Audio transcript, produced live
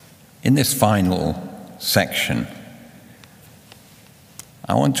In this final section,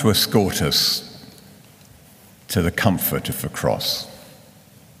 I want to escort us to the comfort of the cross.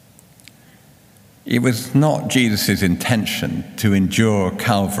 It was not Jesus' intention to endure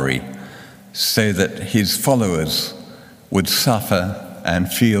Calvary so that his followers would suffer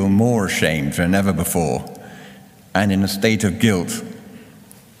and feel more ashamed than ever before, and in a state of guilt,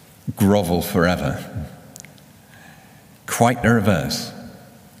 grovel forever. Quite the reverse.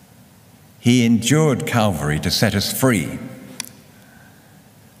 He endured Calvary to set us free.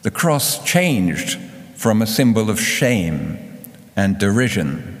 The cross changed from a symbol of shame and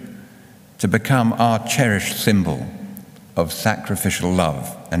derision to become our cherished symbol of sacrificial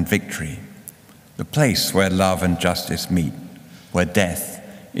love and victory, the place where love and justice meet, where death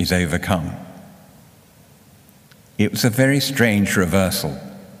is overcome. It was a very strange reversal,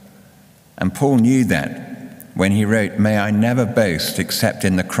 and Paul knew that when he wrote, "May I never boast except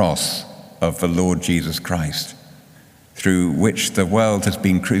in the cross of the Lord Jesus Christ, through which the world has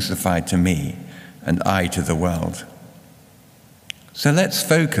been crucified to me, and I to the world." So let's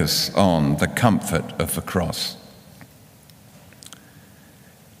focus on the comfort of the cross.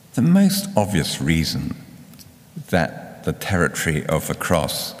 The most obvious reason that the territory of the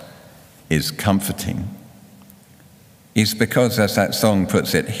cross is comforting is because, as that song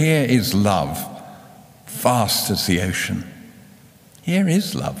puts it, here is love, vast as the ocean. Here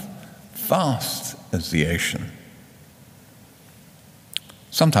is love, vast as the ocean.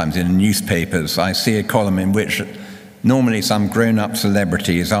 Sometimes in newspapers, I see a column in which normally some grown-up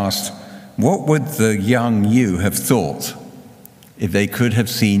celebrity is asked, what would the young you have thought if they could have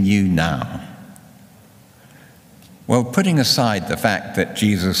seen you now? Well, putting aside the fact that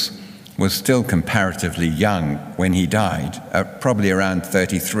Jesus was still comparatively young when he died, probably around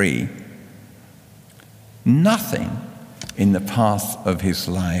 33, nothing in the path of his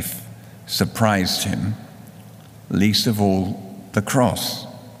life surprised him, least of all the cross.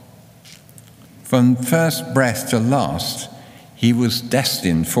 From first breath to last, he was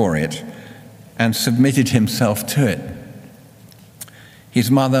destined for it and submitted himself to it.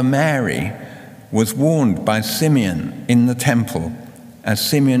 His mother Mary was warned by Simeon in the temple as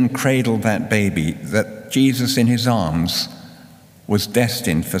Simeon cradled that baby that Jesus in his arms was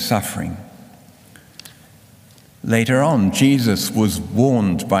destined for suffering. Later on, Jesus was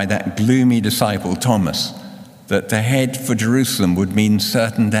warned by that gloomy disciple Thomas that to head for Jerusalem would mean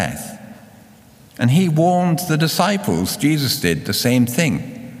certain death. And he warned the disciples, Jesus did the same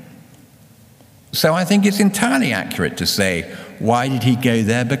thing. So I think it's entirely accurate to say, why did he go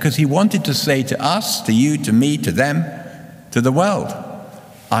there? Because he wanted to say to us, to you, to me, to them, to the world,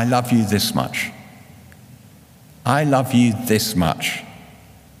 I love you this much. I love you this much.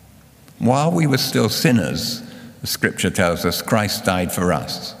 While we were still sinners, the scripture tells us, Christ died for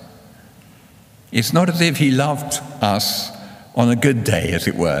us. It's not as if he loved us on a good day, as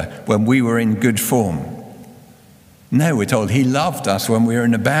it were, when we were in good form. No, we're told he loved us when we were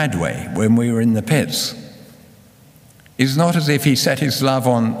in a bad way, when we were in the pits. It's not as if he set his love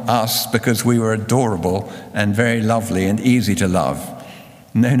on us because we were adorable and very lovely and easy to love.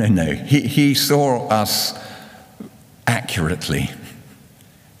 No, no, no. He saw us accurately,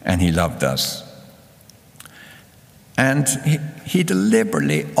 and he loved us. And he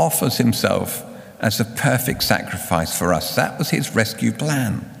deliberately offers himself as a perfect sacrifice for us. That was his rescue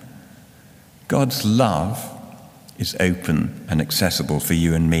plan. God's love is open and accessible for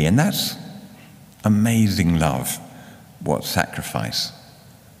you and me, and that's amazing love. What sacrifice.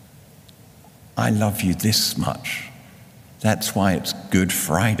 I love you this much. That's why it's Good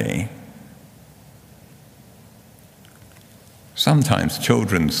Friday. Sometimes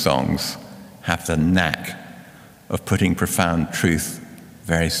children's songs have the knack of putting profound truth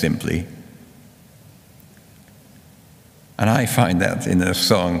very simply. And I find that in a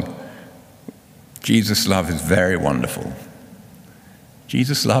song, Jesus' love is very wonderful.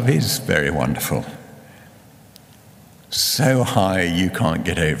 Jesus' love is very wonderful. So high you can't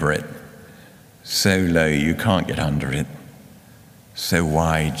get over it. So low you can't get under it. So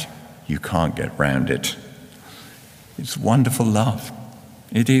wide you can't get round it. It's wonderful love.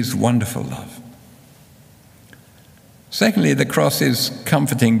 It is wonderful love. Secondly, the cross is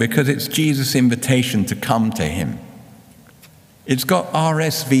comforting because it's Jesus' invitation to come to him. It's got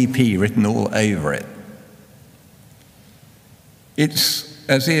RSVP written all over it. It's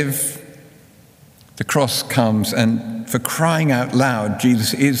as if the cross comes, and for crying out loud,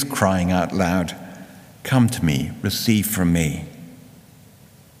 Jesus is crying out loud, come to me, receive from me.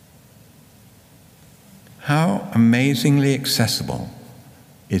 How amazingly accessible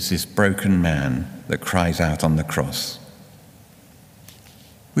is this broken man that cries out on the cross.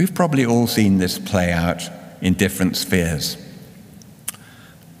 We've probably all seen this play out in different spheres.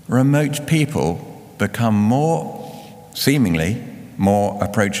 Remote people become seemingly more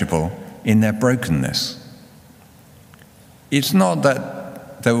approachable in their brokenness. It's not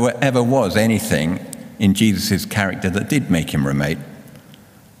that there ever was anything in Jesus' character that did make him remote,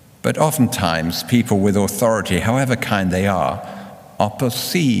 but oftentimes people with authority, however kind they are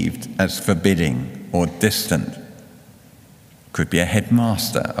perceived as forbidding or distant. Could be a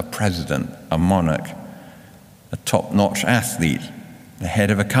headmaster, a president, a monarch, a top-notch athlete, the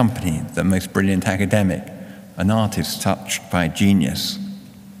head of a company, the most brilliant academic, an artist touched by genius.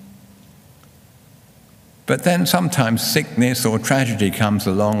 But then sometimes sickness or tragedy comes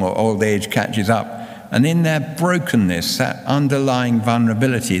along, or old age catches up, and in their brokenness, that underlying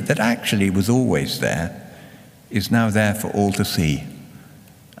vulnerability that actually was always there is now there for all to see,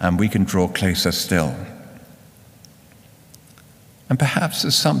 and we can draw closer still. And perhaps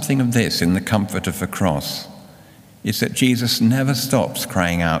there's something of this in the comfort of the cross. It's that Jesus never stops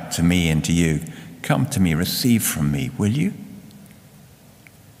crying out to me and to you, "Come to me, receive from me, will you?"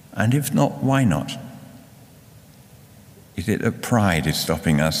 And if not, why not? Is it that pride is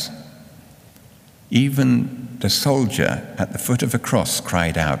stopping us? Even the soldier at the foot of the cross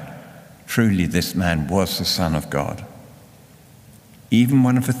cried out, "Truly this man was the Son of God." Even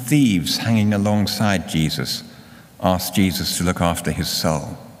one of the thieves hanging alongside Jesus asked Jesus to look after his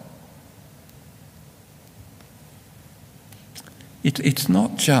soul. It's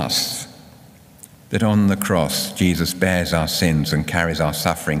not just that on the cross Jesus bears our sins and carries our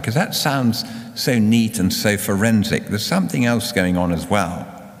suffering, because that sounds so neat and so forensic. There's something else going on as well.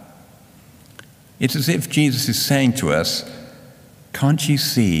 It's as if Jesus is saying to us, "Can't you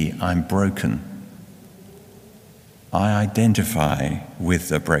see I'm broken? I identify with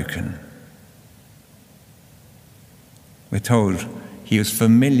the broken." We're told he was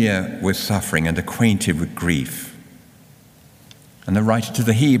familiar with suffering and acquainted with grief. And the writer to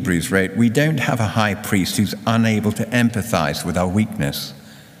the Hebrews wrote, "We don't have a high priest who's unable to empathize with our weakness,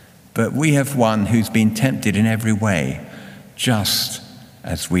 but we have one who's been tempted in every way, just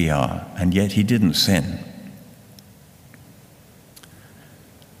as we are, and yet he didn't sin."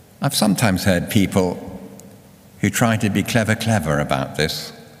 I've sometimes heard people who try to be clever about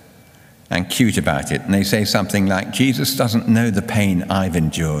this and cute about it, and they say something like, "Jesus doesn't know the pain I've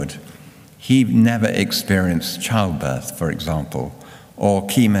endured. He never experienced childbirth, for example, or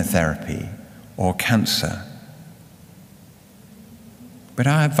chemotherapy, or cancer." But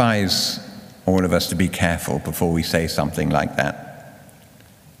I advise all of us to be careful before we say something like that,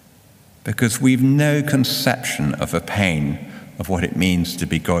 because we've no conception of the pain of what it means to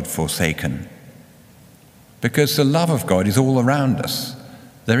be God-forsaken. Because the love of God is all around us.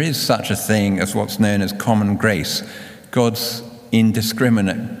 There is such a thing as what's known as common grace, God's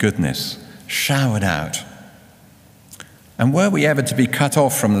indiscriminate goodness showered out. And were we ever to be cut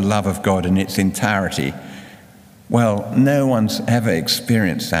off from the love of God in its entirety, well, no one's ever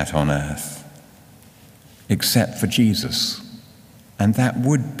experienced that on earth except for Jesus. And that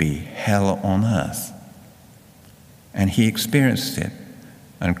would be hell on earth. And he experienced it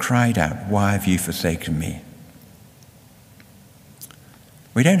and cried out, "Why have you forsaken me?"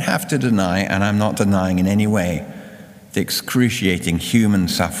 We don't have to deny, and I'm not denying in any way, the excruciating human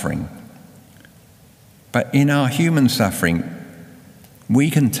suffering. But in our human suffering, we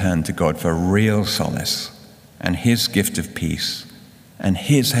can turn to God for real solace and his gift of peace and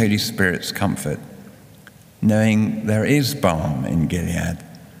his Holy Spirit's comfort, knowing there is balm in Gilead,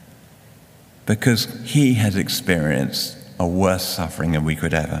 because he has experienced a worse suffering than we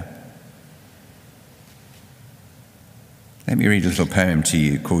could ever. Let me read a little poem to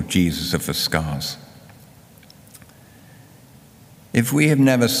you called Jesus of the Scars. "If we have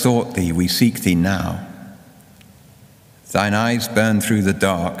never sought thee, we seek thee now. Thine eyes burn through the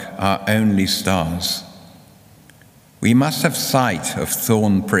dark, our only stars. We must have sight of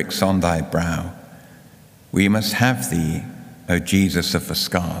thorn pricks on thy brow. We must have thee, O Jesus of the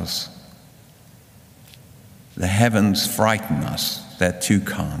Scars. The heavens frighten us, they're too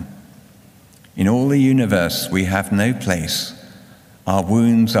calm. In all the universe we have no place. Our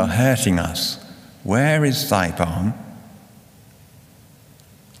wounds are hurting us. Where is thy balm?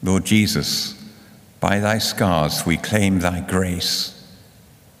 Lord Jesus, by thy scars we claim thy grace.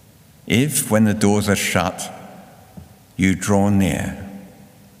 If, when the doors are shut, you draw near,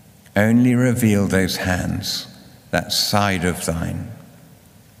 only reveal those hands, that side of thine.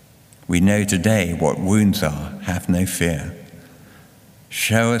 We know today what wounds are, have no fear.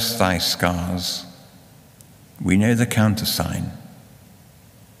 Show us thy scars. We know the countersign.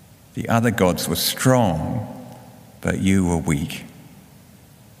 The other gods were strong, but you were weak.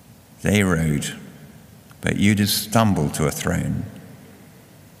 They rode, but you did stumble to a throne.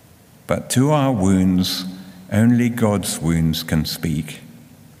 But to our wounds, only God's wounds can speak.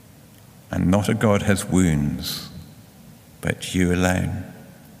 And not a God has wounds, but you alone.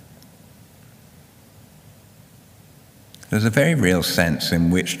 There's a very real sense in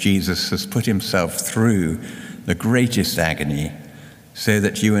which Jesus has put himself through the greatest agony so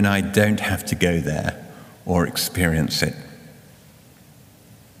that you and I don't have to go there or experience it.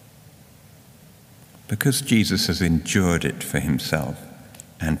 Because Jesus has endured it for himself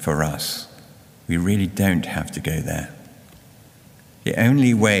and for us, we really don't have to go there. The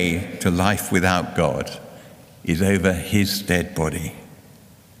only way to life without God is over his dead body.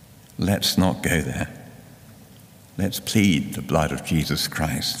 Let's not go there. Let's plead the blood of Jesus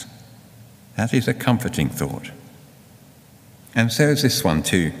Christ. That is a comforting thought. And so is this one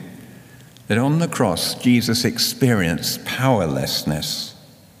too, that on the cross, Jesus experienced powerlessness.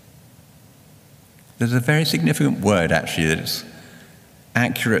 There's a very significant word, actually, that's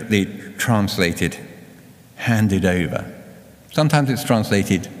accurately translated handed over. Sometimes it's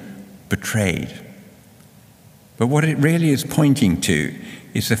translated betrayed. But what it really is pointing to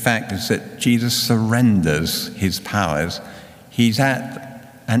is the fact that Jesus surrenders his powers. He's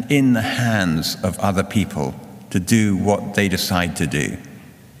at and in the hands of other people to do what they decide to do.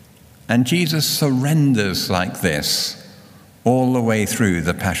 And Jesus surrenders like this all the way through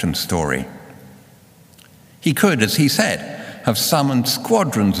the Passion story. He could, as he said, have summoned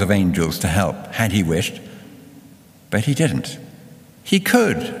squadrons of angels to help had he wished, but he didn't. He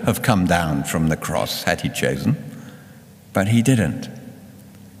could have come down from the cross had he chosen, but he didn't.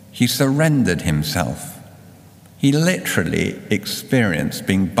 He surrendered himself. He literally experienced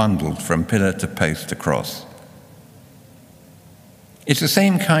being bundled from pillar to post to cross. It's the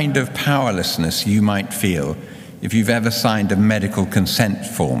same kind of powerlessness you might feel if you've ever signed a medical consent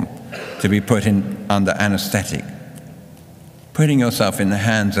form to be put in under anesthetic, putting yourself in the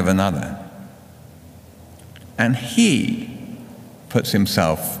hands of another. And he puts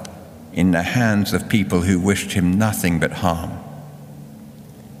himself in the hands of people who wished him nothing but harm.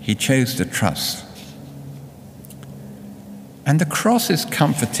 He chose to trust. And the cross is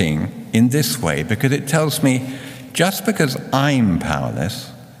comforting in this way because it tells me just because I'm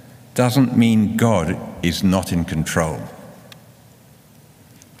powerless doesn't mean God is not in control.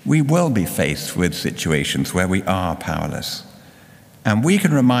 We will be faced with situations where we are powerless. And we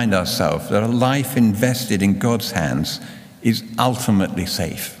can remind ourselves that a life invested in God's hands is ultimately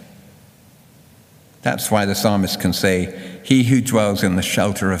safe. That's why the psalmist can say, "He who dwells in the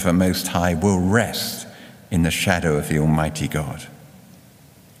shelter of the Most High will rest in the shadow of the Almighty God.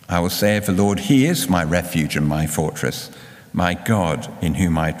 I will say of the Lord, He is my refuge and my fortress, my God in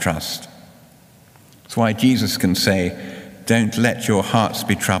whom I trust." That's why Jesus can say, "Don't let your hearts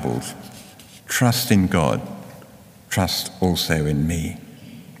be troubled. Trust in God. Trust also in me."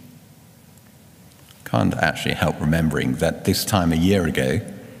 Can't actually help remembering that this time a year ago,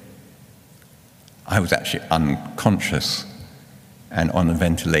 I was actually unconscious and on a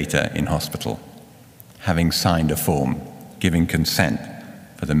ventilator in hospital, having signed a form giving consent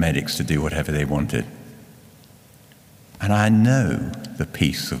for the medics to do whatever they wanted. And I know the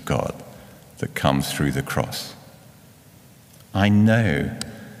peace of God that comes through the cross. I know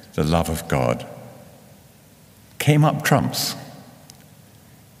the love of God came up trumps.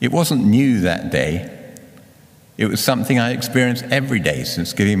 It wasn't new that day. It was something I experienced every day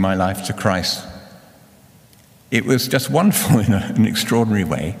since giving my life to Christ. It was just wonderful in an extraordinary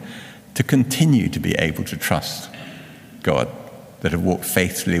way to continue to be able to trust God that have walked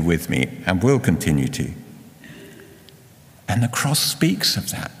faithfully with me and will continue to. And the cross speaks of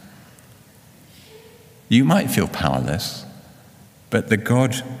that. You might feel powerless, but the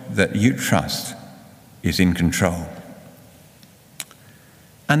God that you trust is in control.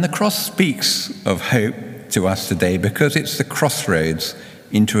 And the cross speaks of hope to us today because it's the crossroads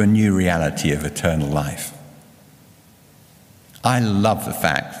into a new reality of eternal life. I love the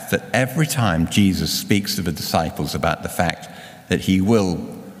fact that every time Jesus speaks to the disciples about the fact that he will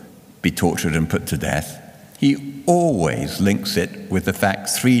be tortured and put to death, he always links it with the fact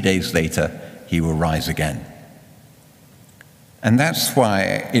 3 days later he will rise again. And that's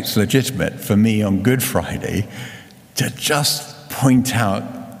why it's legitimate for me on Good Friday to just point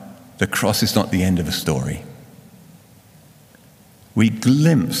out the cross is not the end of the story. We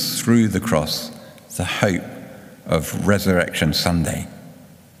glimpse through the cross the hope of Resurrection Sunday.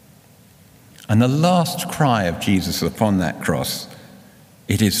 And the last cry of Jesus upon that cross,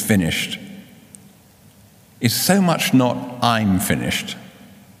 "It is finished," is so much not "I'm finished."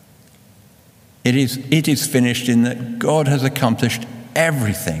 It is finished in that God has accomplished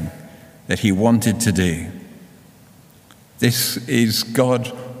everything that he wanted to do. This is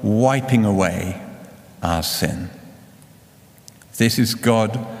God wiping away our sin. This is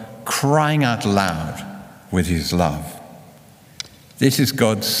God crying out loud with his love. This is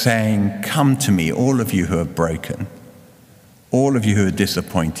God saying, "Come to me, all of you who are broken, all of you who are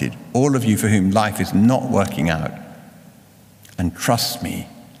disappointed, all of you for whom life is not working out, and trust me,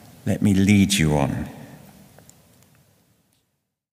 let me lead you on."